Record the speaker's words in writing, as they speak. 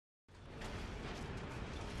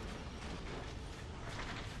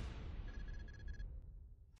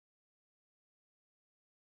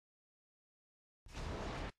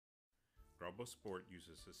Grabo Sport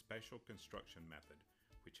uses a special construction method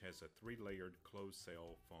which has a 3-layered closed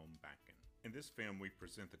cell foam backing. In this film we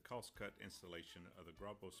present the cost-cut installation of the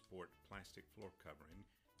Grabo Sport plastic floor covering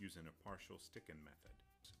using a partial sticking method.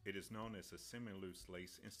 It is known as a semi-loose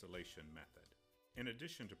lace installation method. In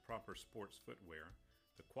addition to proper sports footwear,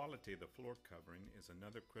 the quality of the floor covering is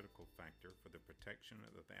another critical factor for the protection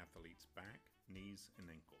of the athlete's back, knees,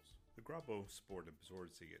 and ankles. The Grabo Sport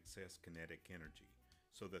absorbs the excess kinetic energy,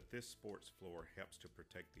 so that this sports floor helps to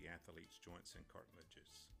protect the athlete's joints and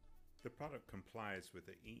cartilages. The product complies with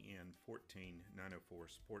the EN 14904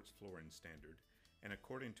 sports flooring standard, and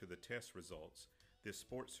according to the test results, this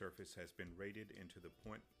sports surface has been rated into the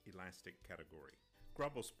point elastic category.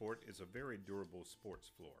 Grabo Sport is a very durable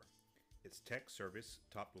sports floor. Its Tech Service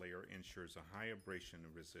top layer ensures a high abrasion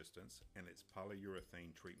resistance, and its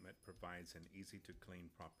polyurethane treatment provides an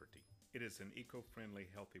easy-to-clean property. It is an eco-friendly,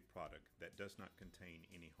 healthy product that does not contain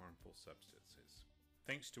any harmful substances.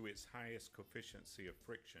 Thanks to its highest coefficient of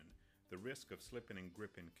friction, the risk of slipping and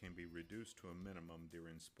gripping can be reduced to a minimum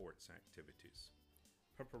during sports activities.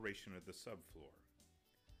 Preparation of the subfloor.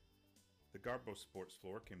 The Grabo Sports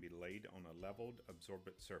floor can be laid on a leveled,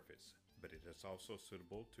 absorbent surface, but it is also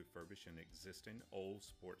suitable to furbish an existing old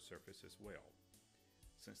sports surface as well.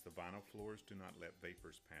 Since the vinyl floors do not let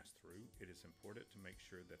vapors pass through, it is important to make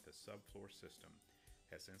sure that the subfloor system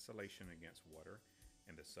has insulation against water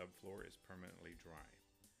and the subfloor is permanently dry.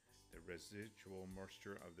 The residual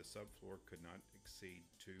moisture of the subfloor could not exceed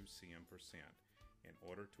 2 cm% in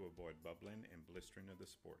order to avoid bubbling and blistering of the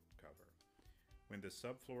sport cover. When the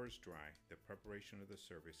subfloor is dry, the preparation of the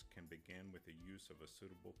surface can begin with the use of a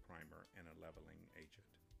suitable primer and a leveling agent.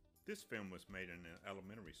 This film was made in an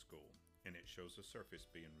elementary school, and it shows the surface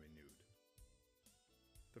being renewed.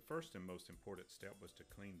 The first and most important step was to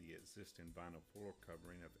clean the existing vinyl floor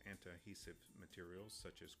covering of anti-adhesive materials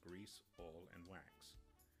such as grease, oil, and wax.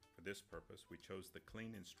 For this purpose, we chose the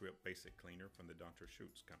Clean and Strip Basic Cleaner from the Dr.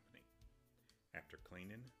 Schutz Company. After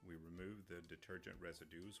cleaning, we removed the detergent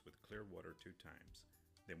residues with clear water 2 times.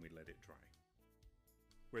 Then we let it dry.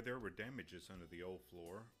 Where there were damages under the old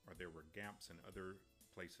floor, or there were gaps and other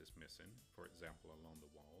places missing, for example along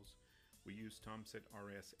the walls, we used Tomsit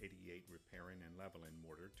RS88 repairing and leveling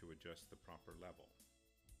mortar to adjust the proper level.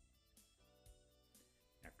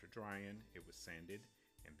 After drying, it was sanded,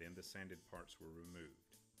 and then the sanded parts were removed.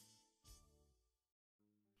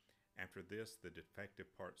 After this, the defective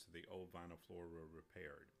parts of the old vinyl floor were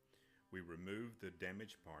repaired. We removed the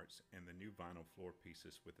damaged parts, and the new vinyl floor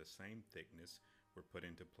pieces with the same thickness were put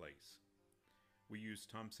into place. We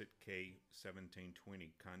used Tomsit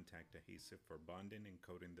K1720 contact adhesive for bonding and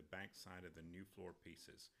coating the back side of the new floor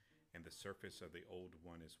pieces and the surface of the old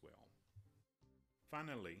one as well.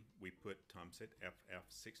 Finally, we put Tomsit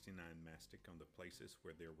FF69 mastic on the places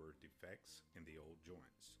where there were defects in the old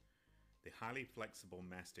joints. The highly flexible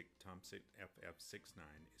mastic Tomsit FF69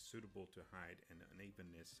 is suitable to hide an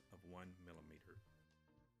unevenness of 1 mm.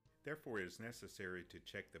 Therefore, it is necessary to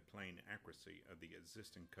check the plane accuracy of the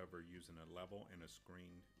existing cover using a level and a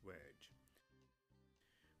screen wedge.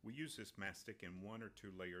 We use this mastic in 1 or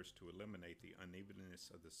 2 layers to eliminate the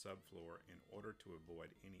unevenness of the subfloor in order to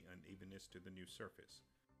avoid any unevenness to the new surface.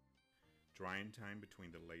 Drying time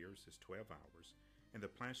between the layers is 12 hours, and the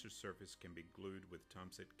plaster surface can be glued with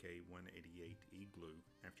Tomsit K188E glue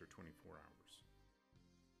after 24 hours.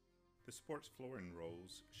 The sports flooring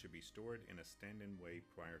rolls should be stored in a standing way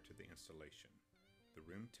prior to the installation. The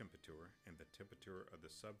room temperature and the temperature of the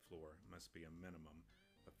subfloor must be a minimum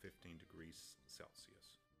of 15 degrees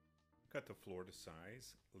Celsius. Cut the floor to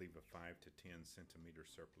size, leave a 5 to 10 centimeter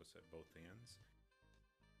surplus at both ends,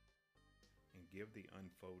 and give the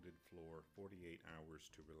unfolded floor 48 hours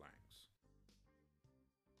to relax.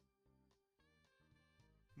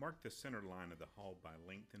 Mark the center line of the hall by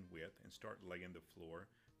length and width and start laying the floor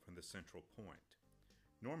from the central point.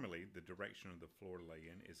 Normally, the direction of the floor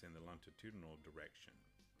laying is in the longitudinal direction.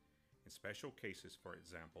 In special cases, for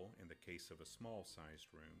example, in the case of a small-sized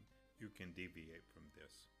room, you can deviate from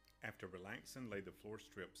this. After relaxing, lay the floor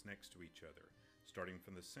strips next to each other, starting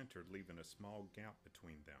from the center, leaving a small gap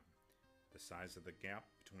between them. The size of the gap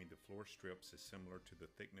between the floor strips is similar to the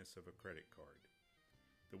thickness of a credit card.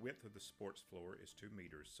 The width of the sports floor is 2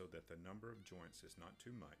 meters so that the number of joints is not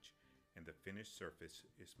too much and the finished surface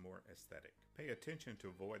is more aesthetic. Pay attention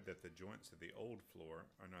to avoid that the joints of the old floor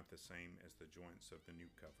are not the same as the joints of the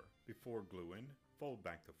new cover. Before gluing, fold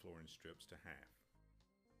back the flooring strips to half.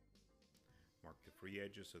 Mark the free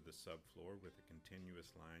edges of the subfloor with a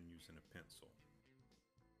continuous line using a pencil.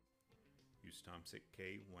 Use Tomsit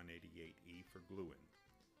K188E for gluing.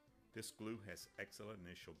 This glue has excellent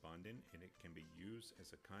initial bonding and it can be used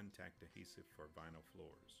as a contact adhesive for vinyl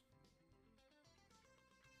floors.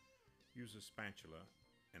 Use a spatula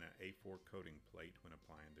and an A4 coating plate when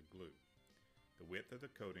applying the glue. The width of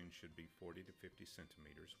the coating should be 40 to 50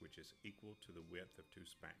 centimeters, which is equal to the width of 2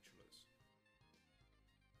 spatulas.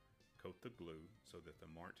 Coat the glue so that the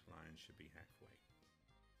marked line should be halfway.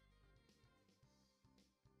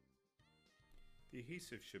 The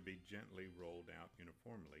adhesive should be gently rolled out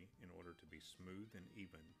uniformly in order to be smooth and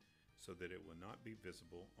even so that it will not be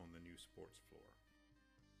visible on the new sports floor.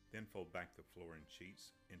 Then fold back the flooring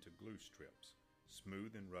sheets into glue strips.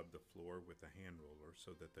 Smooth and rub the floor with a hand roller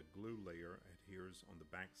so that the glue layer adheres on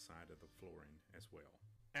the back side of the flooring as well.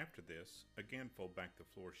 After this, again fold back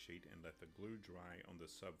the floor sheet and let the glue dry on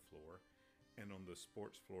the subfloor and on the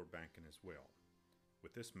sports floor backing as well.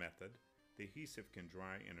 With this method, the adhesive can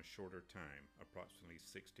dry in a shorter time, approximately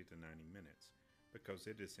 60 to 90 minutes, because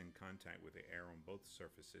it is in contact with the air on both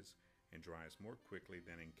surfaces and dries more quickly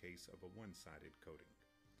than in case of a one-sided coating.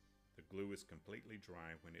 The glue is completely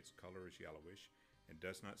dry when its color is yellowish and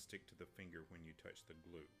does not stick to the finger when you touch the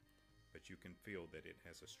glue, but you can feel that it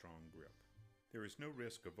has a strong grip. There is no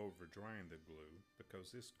risk of over-drying the glue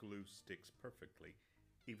because this glue sticks perfectly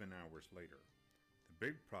even hours later. The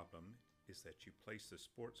big problem is that you place the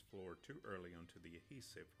sports floor too early onto the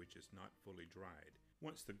adhesive, which is not fully dried.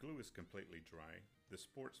 Once the glue is completely dry, the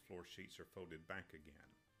sports floor sheets are folded back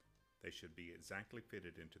again. They should be exactly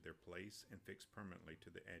fitted into their place and fixed permanently to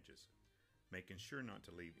the edges, making sure not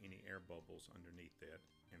to leave any air bubbles underneath it,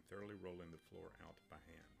 and thoroughly rolling the floor out by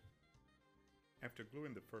hand. After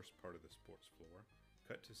gluing the first part of the sports floor,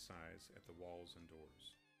 cut to size at the walls and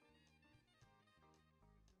doors.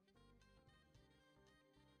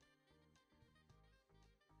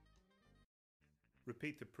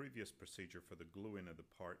 Repeat the previous procedure for the gluing of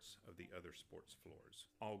the parts of the other sports floors.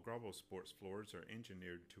 All Grabo sports floors are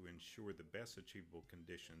engineered to ensure the best achievable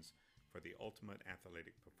conditions for the ultimate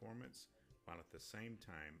athletic performance, while at the same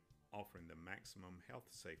time offering the maximum health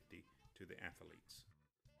safety to the athletes.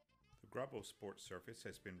 The Grabo sports surface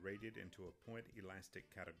has been rated into a point elastic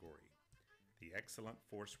category. The excellent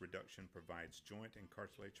force reduction provides joint and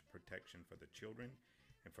cartilage protection for the children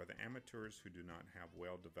and for the amateurs who do not have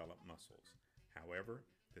well-developed muscles. However,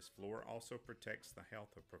 this floor also protects the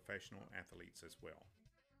health of professional athletes as well.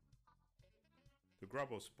 The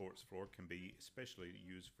Grabo sports floor can be especially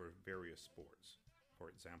used for various sports, for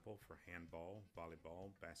example for handball,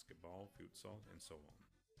 volleyball, basketball, futsal, and so on.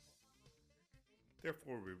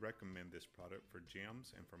 Therefore, we recommend this product for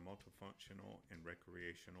gyms and for multifunctional and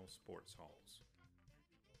recreational sports halls.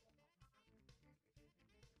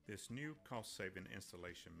 This new cost-saving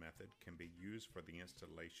installation method can be used for the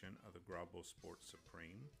installation of the Grabo Sport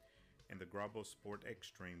Supreme and the Grabo Sport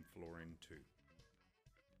Extreme flooring too.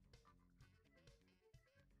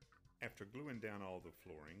 After gluing down all the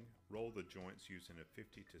flooring, roll the joints using a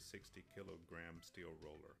 50 to 60 kilogram steel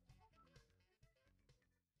roller.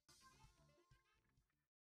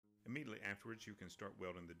 Immediately afterwards, you can start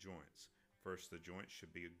welding the joints. First, the joints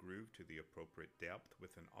should be grooved to the appropriate depth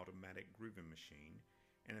with an automatic grooving machine,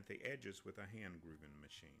 and at the edges with a hand grooving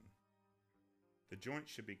machine. The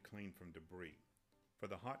joints should be clean from debris. For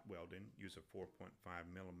the hot welding, use a 4.5mm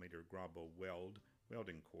Grabo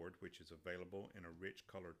welding cord, which is available in a rich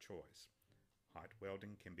color choice. Hot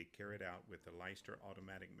welding can be carried out with the Leister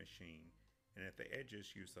automatic machine, and at the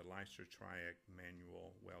edges use the Leister Triac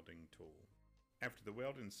manual welding tool. After the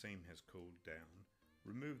welding seam has cooled down,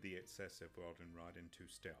 remove the excessive welding rod in 2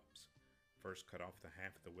 steps. First, cut off the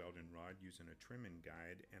half of the welding rod using a trimming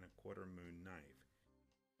guide and a 1/4 moon knife.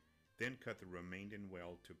 Then cut the remaining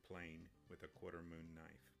weld to plane with a 1/4 moon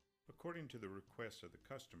knife. According to the request of the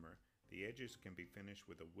customer, the edges can be finished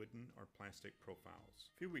with a wooden or plastic profiles.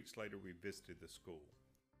 A few weeks later, we visited the school.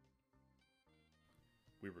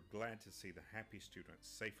 We were glad to see the happy students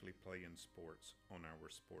safely playing sports on our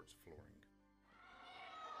sports flooring.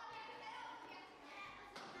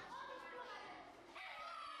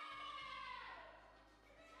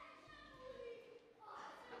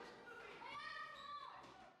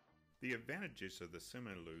 The advantages of the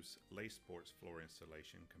semi-loose lace sports floor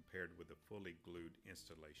installation compared with the fully glued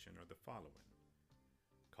installation are the following.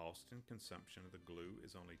 Cost and consumption of the glue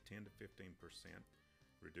is only 10 to 15%,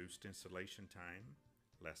 reduced installation time,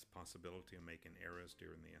 less possibility of making errors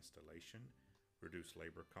during the installation, reduced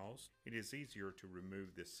labor costs. It is easier to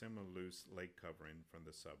remove this semi-loose lay covering from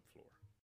the subfloor.